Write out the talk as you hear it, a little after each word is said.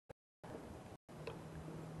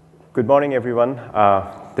Good morning, everyone.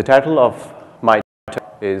 The title of my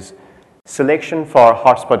talk is Selection for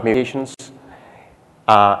Hotspot Mutations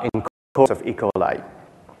in Course of E. coli.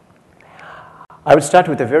 I will start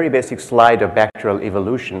with a very basic slide of bacterial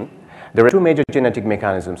evolution. There are two major genetic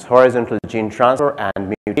mechanisms, horizontal gene transfer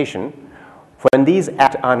and mutation. When these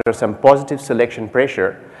act under some positive selection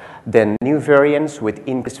pressure, then new variants with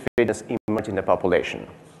increased fitness emerge in the population.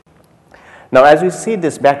 Now, as we see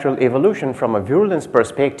this bacterial evolution from a virulence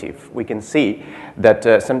perspective, we can see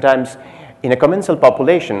that sometimes in a commensal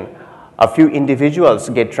population, a few individuals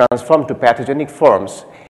get transformed to pathogenic forms,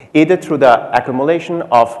 either through the accumulation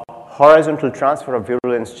of horizontal transfer of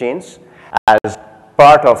virulence genes as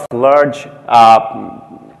part of large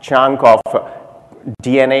chunk of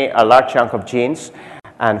DNA, a large chunk of genes,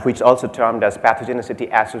 and which is also termed as pathogenicity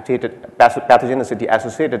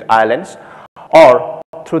associated islands, or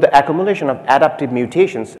through the accumulation of adaptive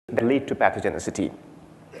mutations that lead to pathogenicity.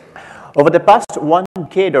 Over the past 1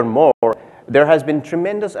 decade or more, there has been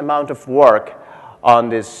tremendous amount of work on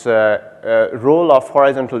this role of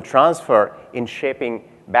horizontal transfer in shaping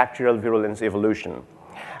bacterial virulence evolution.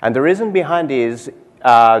 And the reason behind is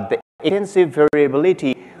the intensive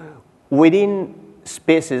variability within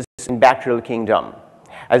species in bacterial kingdom.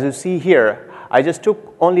 As you see here, I just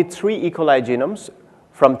took only 3 E. coli genomes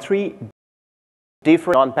from 3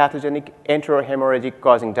 different non-pathogenic enterohemorrhagic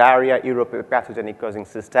causing diarrhea, uropathogenic causing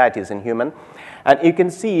cystitis in human. And you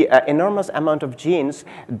can see an enormous amount of genes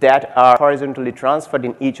that are horizontally transferred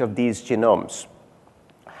in each of these genomes.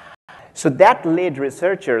 So that led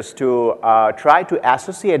researchers to try to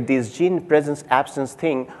associate this gene presence absence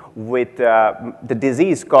thing with the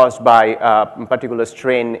disease caused by a particular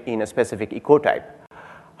strain in a specific ecotype.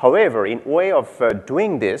 However, in way of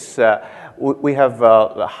doing this, we have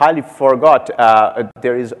highly forgot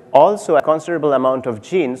there is also a considerable amount of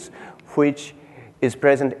genes which is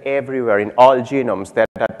present everywhere in all genomes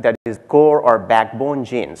that is core or backbone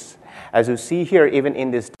genes. As you see here, even in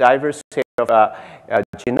this diverse set of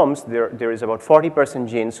genomes, there is about 40%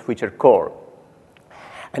 genes which are core.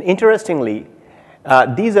 And interestingly,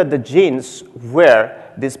 these are the genes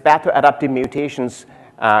where these pathoadaptive mutations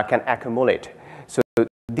can accumulate. So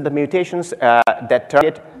the mutations that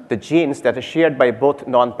target the genes that are shared by both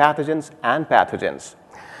non-pathogens and pathogens.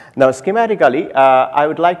 Now, schematically, I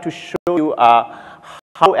would like to show you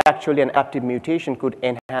how actually an adaptive mutation could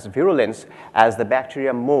enhance virulence as the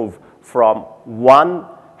bacteria move from one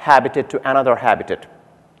habitat to another habitat.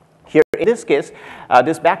 Here, in this case,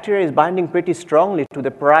 this bacteria is binding pretty strongly to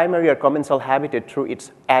the primary or commensal habitat through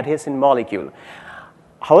its adhesine molecule.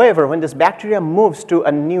 However, when this bacteria moves to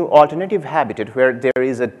a new alternative habitat where there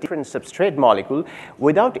is a different substrate molecule,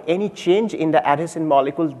 without any change in the adhesine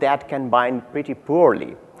molecule, that can bind pretty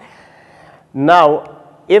poorly. Now,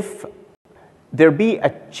 if there be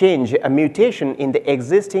a change, a mutation in the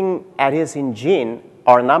existing adhesine gene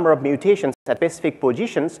or a number of mutations at specific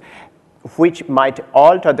positions which might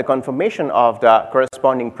alter the conformation of the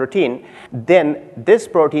corresponding protein, then this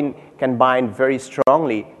protein can bind very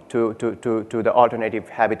strongly to the alternative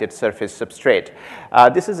habitat surface substrate.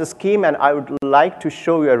 This is a scheme, and I would like to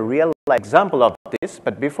show you a real example of this.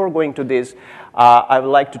 But before going to this, I would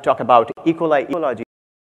like to talk about E. coli ecology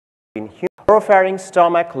in human. Oropharynx,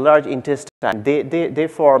 stomach, large intestine, they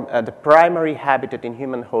form the primary habitat in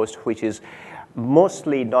human host, which is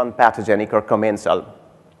mostly non-pathogenic or commensal.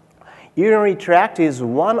 Urinary tract is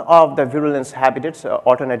one of the virulence habitats,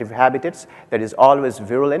 alternative habitats, that is always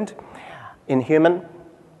virulent in human.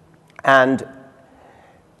 And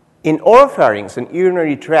in oropharynx and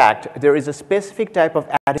urinary tract, there is a specific type of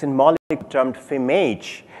adhesine molecule termed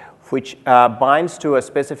FIMH, which binds to a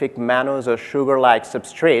specific mannose or sugar-like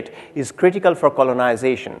substrate, is critical for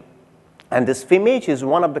colonization. And this FIMH is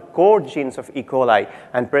one of the core genes of E. coli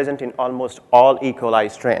and present in almost all E. coli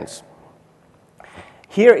strains.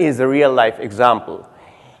 Here is a real-life example.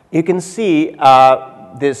 You can see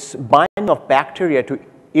this binding of bacteria to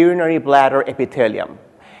urinary bladder epithelium.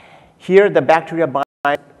 Here, the bacteria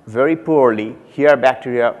binds very poorly. Here,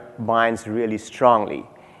 bacteria binds really strongly.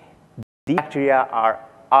 These bacteria are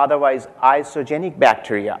otherwise isogenic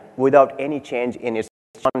bacteria without any change in its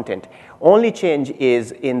content. Only change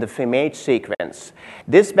is in the FIMH sequence.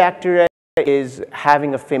 This bacteria is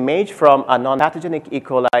having a FIMH from a non-pathogenic E.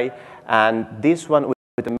 coli, and this one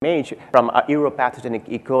with a FIMH from a uropathogenic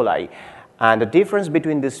E. coli. And the difference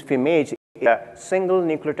between this FIMH is a single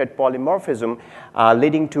nucleotide polymorphism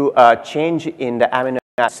leading to a change in the amino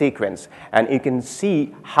acid sequence. And you can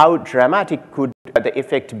see how dramatic could the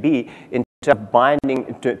effect be in terms of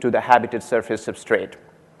binding to the habitat surface substrate.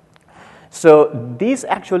 So these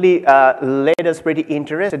actually led us pretty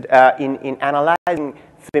interested in analyzing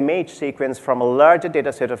phimate sequence from a larger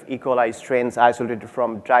data set of E. coli strains isolated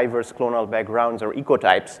from diverse clonal backgrounds or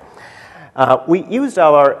ecotypes. We used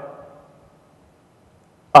our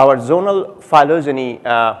zonal phylogeny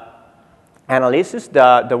analysis,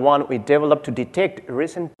 the one we developed to detect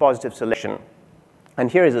recent positive selection. And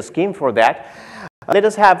here is a scheme for that. Let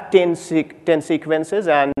us have 10 sequences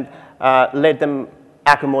and let them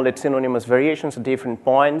accumulate synonymous variations at different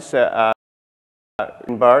points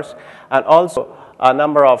in bars, and also a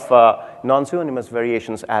number of non-synonymous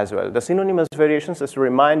variations as well. The synonymous variations, just to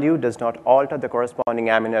remind you, does not alter the corresponding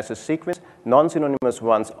amino acid sequence. Non-synonymous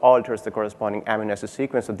ones alters the corresponding amino acid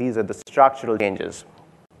sequence. So these are the structural changes.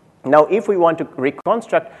 Now, if we want to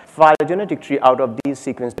reconstruct phylogenetic tree out of these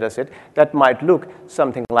sequence data set, that might look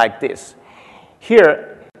something like this.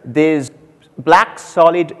 Here, these black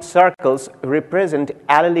solid circles represent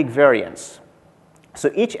allelic variants.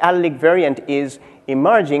 So each allelic variant is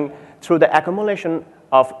emerging through the accumulation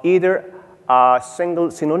of either a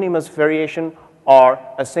single synonymous variation or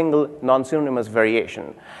a single non-synonymous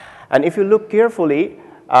variation. And if you look carefully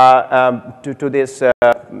to this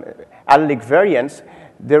allelic variants,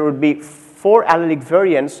 there would be 4 allelic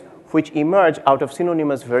variants which emerge out of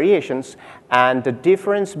synonymous variations, and the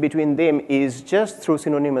difference between them is just through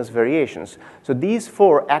synonymous variations. So these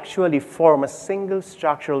 4 actually form a single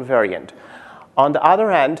structural variant. On the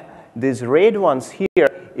other hand, these red ones here,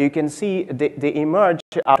 you can see they emerge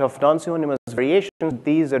out of non-synonymous variations.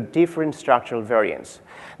 These are different structural variants.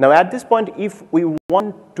 Now, at this point, if we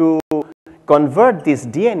want to convert this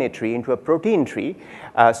DNA tree into a protein tree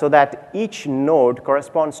so that each node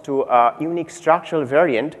corresponds to a unique structural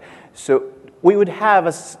variant, so we would have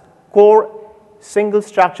a core single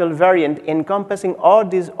structural variant encompassing all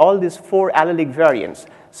these 4 allelic variants,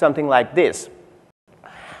 something like this.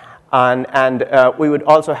 And we would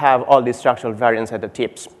also have all these structural variants at the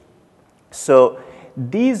tips. So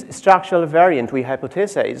these structural variant, we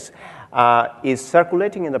hypothesize, is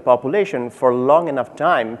circulating in the population for long enough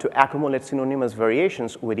time to accumulate synonymous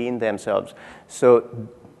variations within themselves. So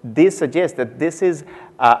this suggests that this is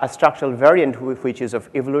a structural variant which is of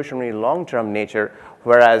evolutionary long-term nature,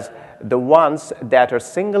 whereas the ones that are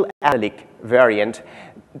single allelic variant,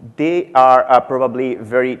 they are probably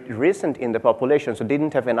very recent in the population, so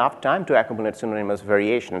didn't have enough time to accumulate synonymous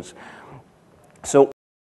variations. So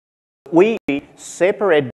we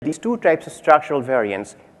separate these 2 types of structural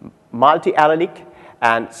variants, multi-allelic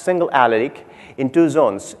and single allelic, in 2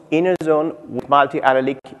 zones. Inner zone with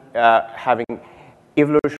multi-allelic having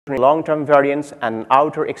evolutionary long-term variants, and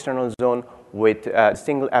outer external zone with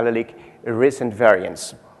single allelic recent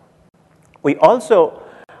variants. We also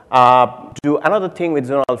do another thing with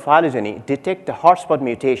zonal phylogeny, detect the hotspot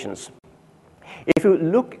mutations. If you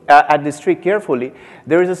look at this tree carefully,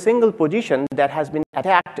 there is a single position that has been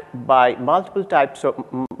attacked by multiple types of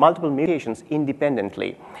multiple mutations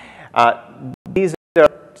independently. These are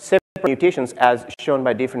separate mutations as shown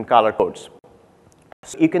by different color codes.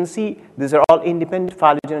 So you can see these are all independent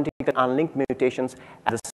phylogenetically unlinked mutations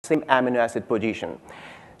at the same amino acid position.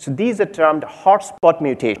 So these are termed hotspot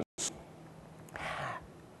mutations.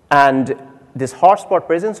 And this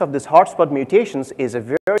presence of this hotspot mutations is a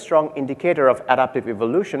very strong indicator of adaptive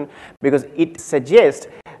evolution, because it suggests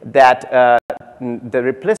that the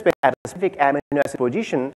replacement at a specific amino acid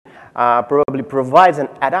position probably provides an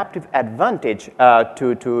adaptive advantage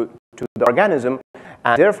to the organism,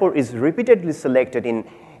 and therefore is repeatedly selected in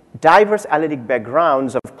diverse allelic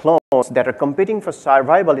backgrounds of clones that are competing for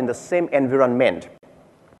survival in the same environment.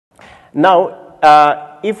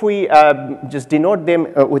 Now, if we just denote them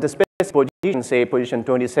with a specific position, say position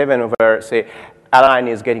 27, where say alanine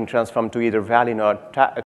is getting transformed to either valine or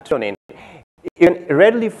threonine, you can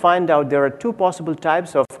readily find out there are 2 possible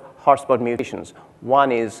types of hotspot mutations.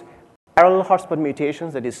 One is parallel hotspot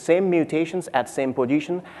mutations, that is same mutations at same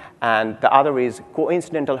position, and the other is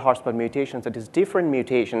coincidental hotspot mutations, that is different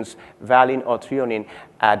mutations, valine or threonine,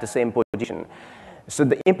 at the same position. So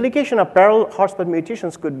the implication of parallel hotspot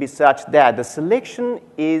mutations could be such that the selection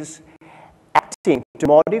is acting to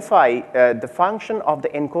modify the function of the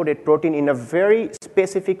encoded protein in a very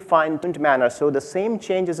specific fine-tuned manner, so the same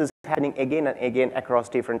changes is happening again and again across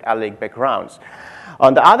different allelic backgrounds.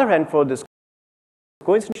 On the other hand, for this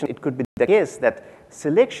coincidence, it could be the case that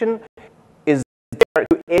selection is there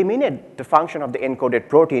to eliminate the function of the encoded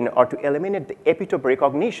protein or to eliminate the epitope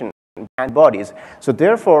recognition in antibodies. So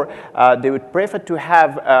therefore, they would prefer to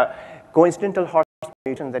have coincidental hotspot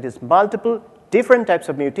mutations, that is multiple different types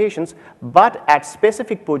of mutations, but at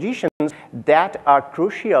specific positions that are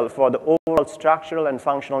crucial for the overall structural and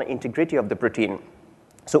functional integrity of the protein.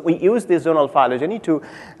 So we use this zonal phylogeny to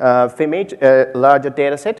phymate a larger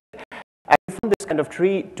data set And from this kind of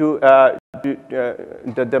tree the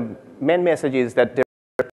main message is that there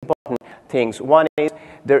are important things. One is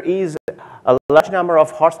there is a large number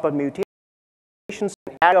of hotspot mutations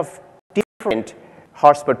of different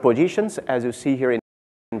hotspot positions, as you see here in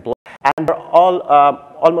black, and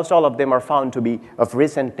almost all of them are found to be of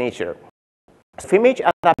recent nature. Phimage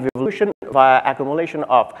adaptive evolution via accumulation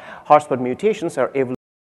of hotspot mutations or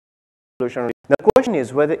evolutionary. The question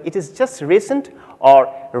is whether it is just recent or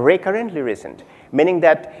recurrently recent, meaning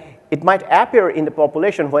that it might appear in the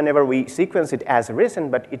population whenever we sequence it as recent,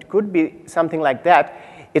 but it could be something like that.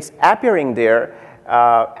 It's appearing there,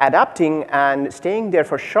 adapting and staying there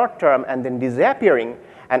for short term and then disappearing,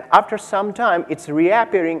 and after some time it's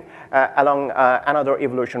reappearing along another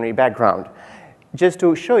evolutionary background. Just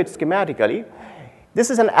to show it schematically, this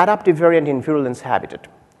is an adaptive variant in virulence habitat.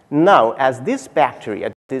 Now, as this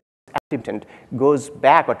bacteria, this adaptant, goes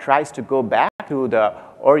back or tries to go back to the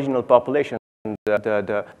original population,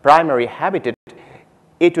 the primary habitat,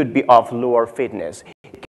 it would be of lower fitness.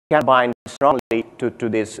 It can bind strongly to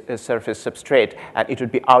this surface substrate, and it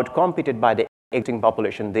would be outcompeted by the existing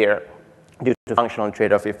population there due to functional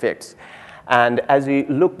trade-off effects. And as we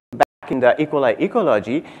look back in the E. coli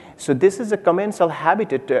ecology, so this is a commensal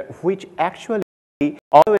habitat which actually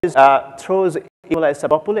always throws E. coli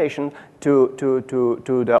subpopulation to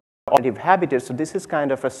the alternative habitat. So this is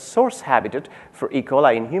kind of a source habitat for E.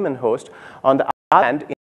 coli in human host. On the other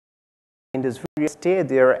hand, in this they stay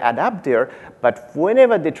there, adapt there, but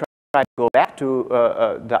whenever they try to go back to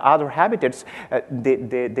the other habitats,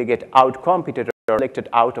 they get outcompeted or selected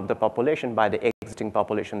out of the population by the existing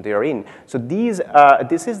population they are in. So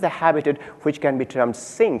this is the habitat which can be termed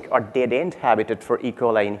sink or dead-end habitat for E.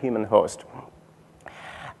 coli in human host.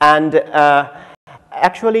 And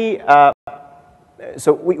actually,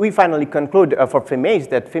 so we finally conclude for phimage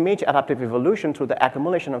that phimage adaptive evolution through the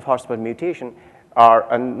accumulation of hotspot mutation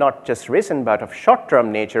are not just recent but of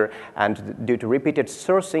short-term nature and due to repeated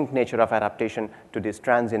source-sink nature of adaptation to these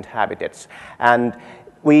transient habitats. And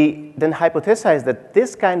we then hypothesize that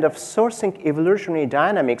this kind of source-sink evolutionary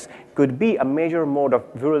dynamics could be a major mode of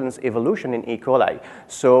virulence evolution in E. coli.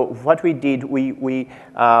 So what we did, we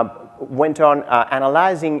went on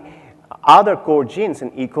analyzing other core genes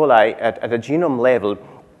in E. coli at a genome level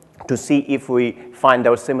to see if we find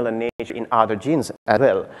out similar nature in other genes as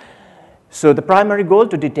well. So the primary goal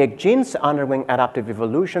to detect genes undergoing adaptive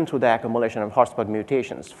evolution through the accumulation of hotspot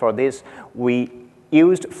mutations. For this, we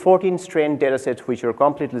used 14 strain datasets which were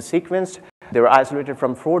completely sequenced. They were isolated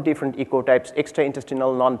from 4 different ecotypes: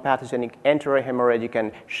 extraintestinal, non-pathogenic, enterohemorrhagic,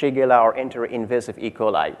 and Shigella or enteroinvasive E.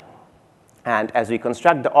 coli. And as we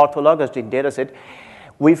construct the orthologous dataset,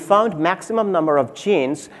 we found maximum number of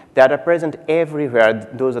genes that are present everywhere.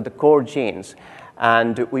 Those are the core genes.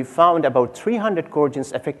 And we found about 300 core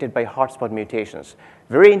genes affected by hotspot mutations.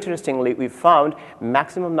 Very interestingly, we found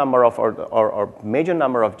maximum number of, or major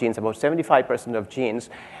number of genes, about 75% of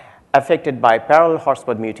genes, affected by parallel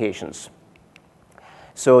hotspot mutations.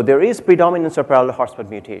 So there is predominance of parallel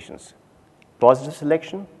hotspot mutations. Positive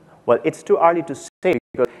selection? Well, it's too early to say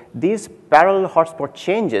because these parallel hotspot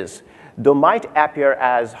changes, though might appear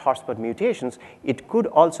as hotspot mutations, it could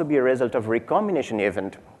also be a result of recombination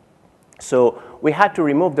event. So we had to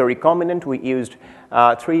remove the recombinant. We used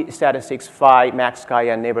 3 statistics, phi, max, chi,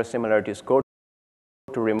 and neighbor similarity score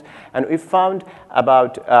to remove. And we found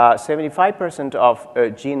about 75%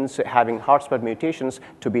 of genes having hotspot mutations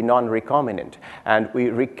to be non-recombinant. And we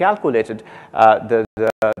recalculated the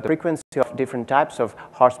frequency of different types of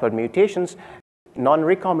hotspot mutations,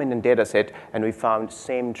 non-recombinant data set, and we found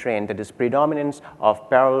same trend, that is predominance of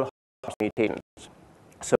parallel hotspot mutations.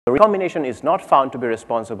 So recombination is not found to be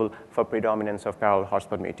responsible for predominance of parallel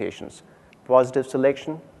hotspot mutations. Positive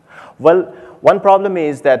selection? Well, one problem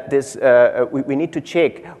is that this, we need to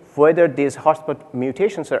check whether these hotspot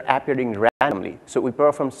mutations are appearing randomly. So we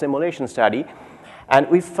performed simulation study, and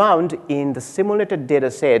we found in the simulated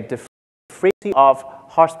data set, the frequency of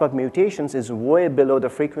hotspot mutations is way below the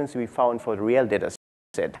frequency we found for the real data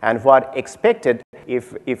set. And what expected,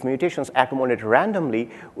 if mutations accumulate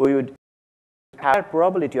randomly, we would higher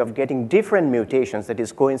probability of getting different mutations, that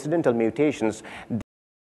is coincidental mutations,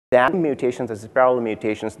 than mutations as parallel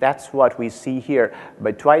mutations. That's what we see here,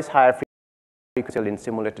 but twice higher frequency in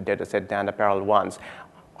simulated data set than the parallel ones.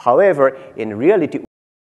 However, in reality,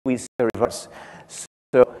 we see the reverse.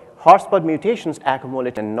 So hotspot mutations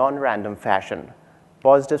accumulate in non-random fashion.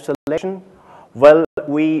 Positive selection? Well,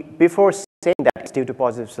 before saying that it's due to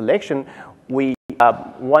positive selection, we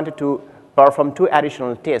wanted to perform 2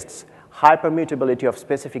 additional tests. hypermutability of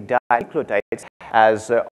specific nucleotides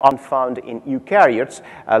as often found in eukaryotes,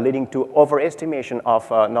 leading to overestimation of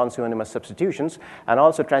non-synonymous substitutions, and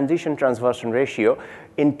also transition transversion ratio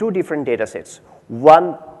in two different data sets.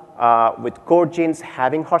 One with core genes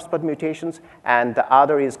having hotspot mutations, and the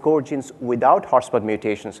other is core genes without hotspot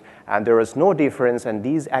mutations. And there is no difference, and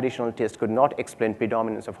these additional tests could not explain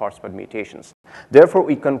predominance of hotspot mutations. Therefore,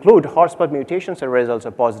 we conclude hotspot mutations are results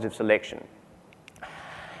of positive selection.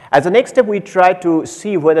 As a next step, we try to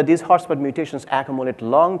see whether these hotspot mutations accumulate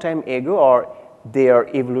long time ago or they are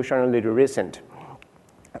evolutionarily recent.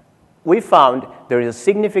 We found there is a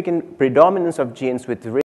significant predominance of genes with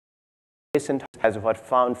recent as what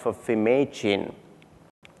found for FIMH gene.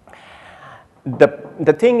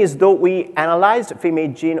 The thing is, though we analyzed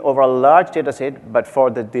FIMH gene over a large data set, but for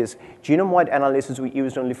this genome-wide analysis, we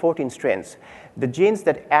used only 14 strains. The genes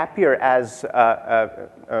that appear as the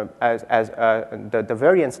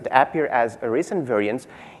variants that appear as recent variants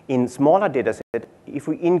in smaller data sets, if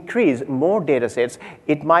we increase more data sets,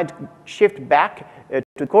 it might shift back to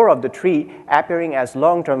the core of the tree, appearing as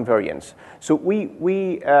long-term variants. So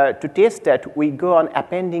to test that, we go on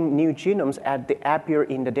appending new genomes as they appear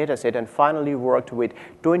in the data set, and finally worked with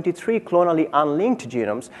 23 clonally unlinked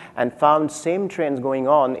genomes and found same trends going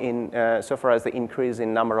on in so far as the increase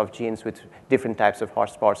in number of genes with different types of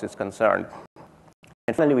hotspots is concerned.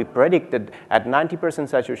 And finally, we predicted at 90%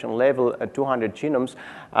 saturation level at 200 genomes,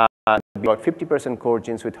 about 50% core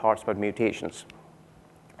genes with hotspot mutations.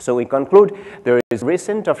 So we conclude there is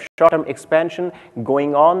recent of short-term expansion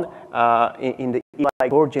going on in the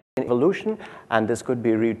core gene evolution, and this could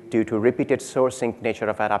be due to repeated sourcing nature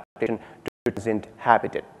of adaptation to present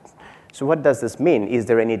habitat. So what does this mean? Is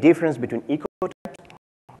there any difference between ecotypes?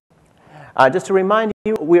 Just to remind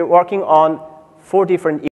you, we're working on 4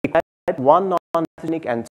 different ecotypes, 1 non-pathogenic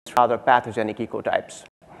and 3 other pathogenic ecotypes.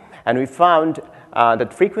 And we found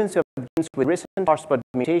that frequency of genes with recent hotspot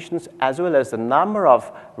mutations as well as the number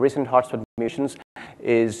of recent hotspot mutations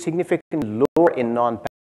is significantly lower in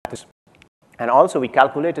non-pathogenic. And also we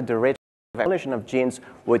calculated the rate of accumulation of genes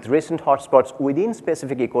with recent hotspots within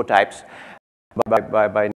specific ecotypes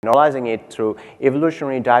by normalizing it through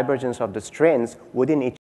evolutionary divergence of the strains within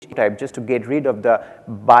each ecotype, just to get rid of the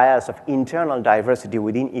bias of internal diversity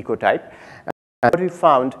within ecotype. And what we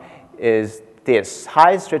found is this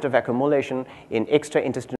highest rate of accumulation in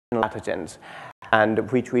extraintestinal pathogens,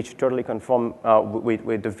 and which totally conform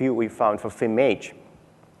with the view we found for FIMH.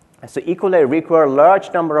 So E. coli require a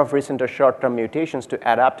large number of recent or short-term mutations to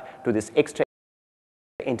adapt to this extraintestinal.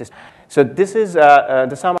 So this is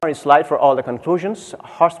the summary slide for all the conclusions.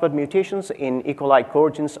 Hotspot mutations in E. coli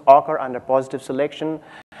core genes occur under positive selection.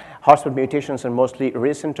 Hotspot mutations are mostly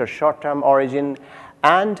recent or short-term origin,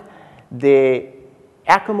 and they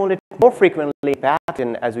accumulate more frequently in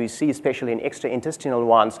pathogen, as we see, especially in extraintestinal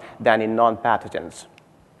ones, than in non-pathogens.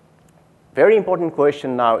 Very important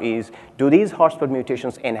question now is, do these hotspot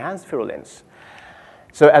mutations enhance virulence?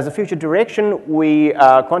 So as a future direction, we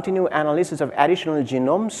continue analysis of additional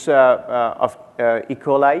genomes of E.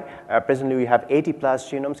 coli. Presently, we have 80+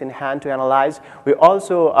 genomes in hand to analyze. We're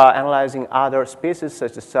also analyzing other species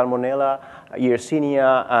such as Salmonella,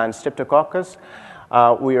 Yersinia, and Streptococcus.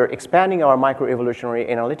 We are expanding our microevolutionary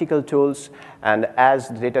analytical tools, and as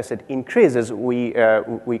the data set increases, we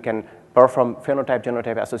can perform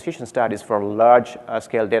phenotype-genotype association studies for large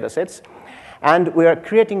scale data sets. And we are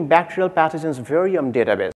creating bacterial pathogens viriome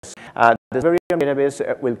database. This viriome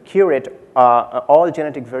database will curate all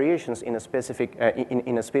genetic variations in a specific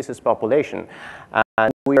in a species population.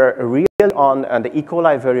 And we are really on the E.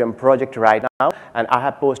 coli viriome project right now, and I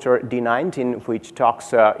have poster D19 which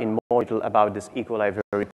talks in more detail about this E. coli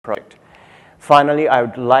viriome project. Finally, I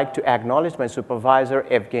would like to acknowledge my supervisor,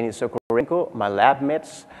 Evgeny Sokorenko, my lab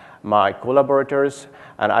mates, my collaborators,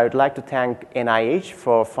 and I would like to thank NIH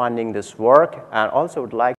for funding this work, and also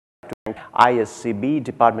would like to thank ISCB,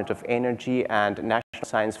 Department of Energy, and National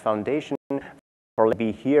Science Foundation for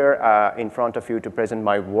being here in front of you to present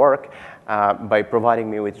my work by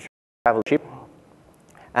providing me with travel ship.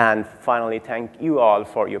 And finally, thank you all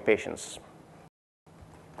for your patience.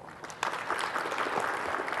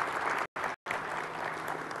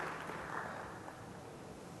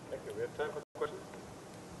 Thank you. We have time for questions.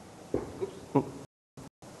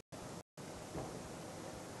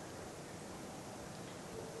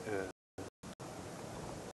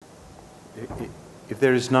 If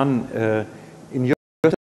there is none, in your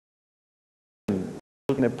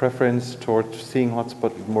a preference towards seeing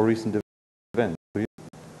hotspot with more recent events?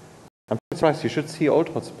 I'm surprised. You should see old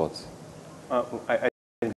hotspots.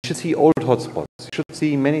 You should see old hotspots. You should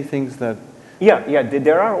see many things that. Yeah,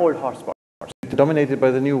 there are old hotspots. Dominated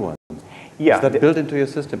by the new ones. Yeah. Is that built into your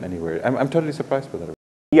system anywhere? I'm totally surprised by that.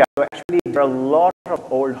 Yeah, so actually there are a lot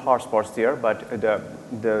of old hotspots there, but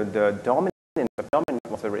the dominant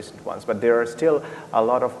of the recent ones, but there are still a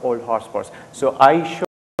lot of old hotspots. So I showed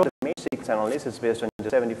the main sequence analysis based on the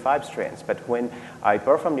 75 strains, but when I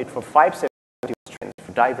performed it for 570 strains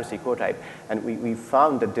for diverse ecotype, and we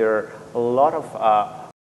found that there are a lot of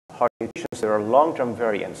hot mutations, there are long-term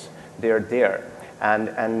variants, they are there.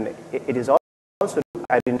 And it is also,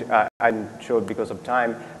 I didn't show it because of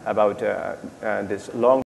time about this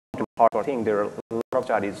long-term hotspot thing. There are a lot of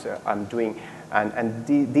studies I'm doing, and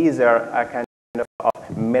these are a kind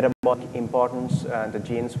of metabolic importance, the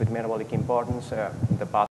genes with metabolic importance, the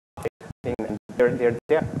pathway thing, and they're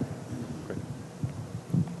there. Great.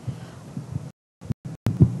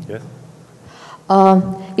 Yes?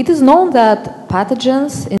 It is known that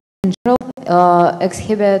pathogens in general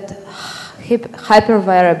exhibit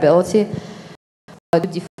hypervariability for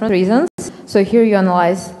different reasons. So here you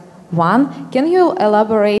analyze one. Can you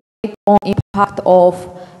elaborate on impact of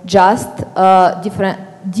just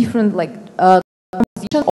different like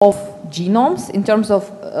composition of genomes in terms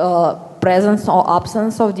of presence or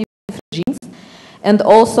absence of different genes, and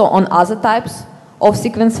also on other types of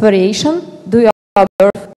sequence variation? Do you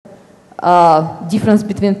observe difference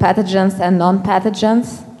between pathogens and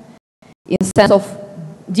non-pathogens in sense of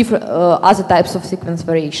different other types of sequence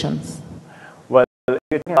variations? Well,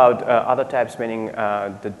 you're talking about other types, meaning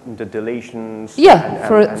the deletions. Yeah,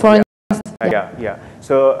 for instance. Yeah.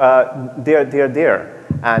 So they're there,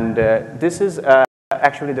 and this is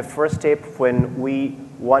actually the first step when we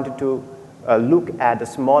wanted to look at the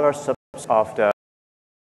smaller subsets of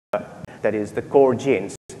that is the core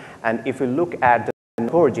genes. And if we look at the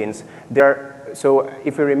core genes, so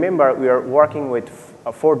if you remember, we are working with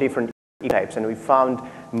 4 different types, and we found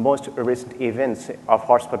most recent events of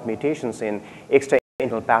hotspot mutations in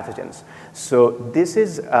extraintestinal pathogens. So this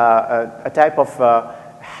is a type of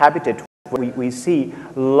habitat where we see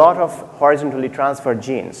a lot of horizontally transferred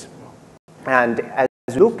genes. And as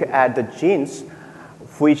you look at the genes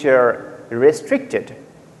which are restricted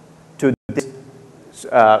to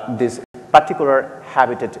this particular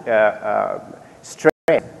habitat strain,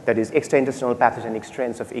 that is extraintestinal pathogenic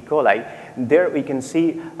strains of E. coli, there we can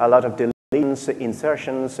see a lot of deletions,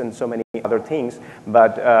 insertions, and so many other things.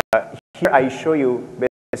 But here I show you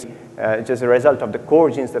basically just a result of the core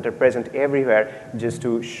genes that are present everywhere, just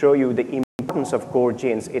to show you the importance of core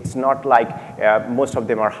genes. It's not like most of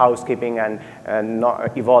them are housekeeping and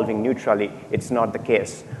not evolving neutrally. It's not the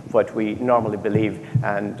case, what we normally believe.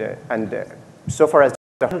 And so far as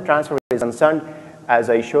the transfer is concerned, as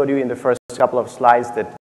I showed you in the first couple of slides,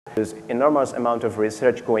 that there's enormous amount of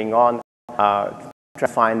research going on to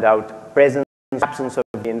find out presence, absence of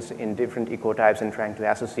genes in different ecotypes and trying to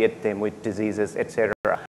associate them with diseases, etc.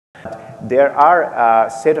 There are a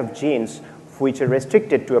set of genes which are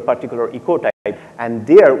restricted to a particular ecotype, and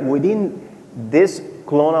there within this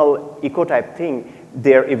clonal ecotype thing,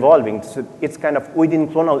 they're evolving. So it's kind of within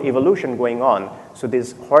clonal evolution going on. So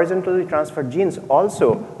these horizontally transferred genes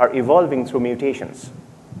also are evolving through mutations.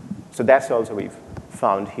 So that's also we've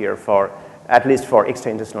found here for, at least for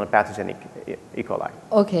extraintestinal pathogenic E. coli.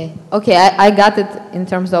 Okay, I got it in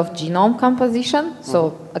terms of genome composition,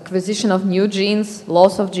 so acquisition of new genes,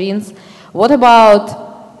 loss of genes. What about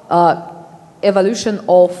evolution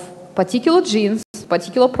of particular genes,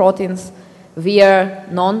 particular proteins via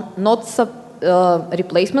not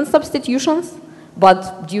replacement substitutions,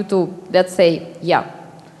 but due to, let's say,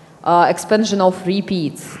 expansion of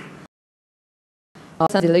repeats,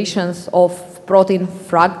 deletions of protein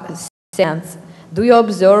fragments? Do you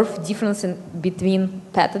observe difference between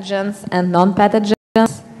pathogens and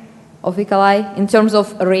non-pathogens of E. coli in terms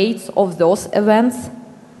of rates of those events?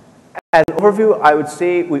 As an overview, I would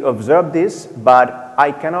say we observe this, but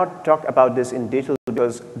I cannot talk about this in detail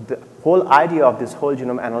because the whole idea of this whole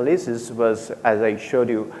genome analysis was, as I showed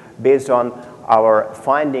you, based on our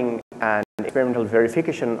finding and experimental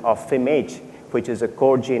verification of FIMH, which is a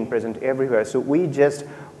core gene present everywhere. So we just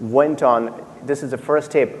went on, this is the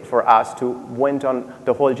first step for us to went on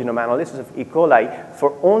the whole genome analysis of E. coli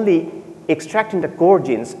for only extracting the core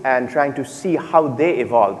genes and trying to see how they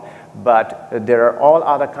evolve. But there are all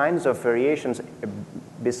other kinds of variations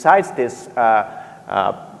besides this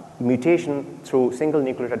mutation through single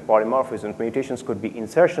nucleotide polymorphism. Mutations could be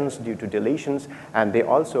insertions due to deletions, and they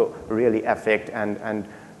also really affect, and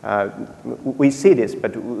we see this,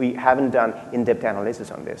 but we haven't done in-depth analysis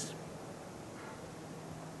on this.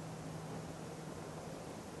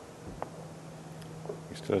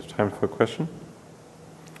 We still have time for a question.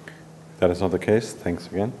 If that is not the case, thanks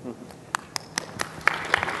again.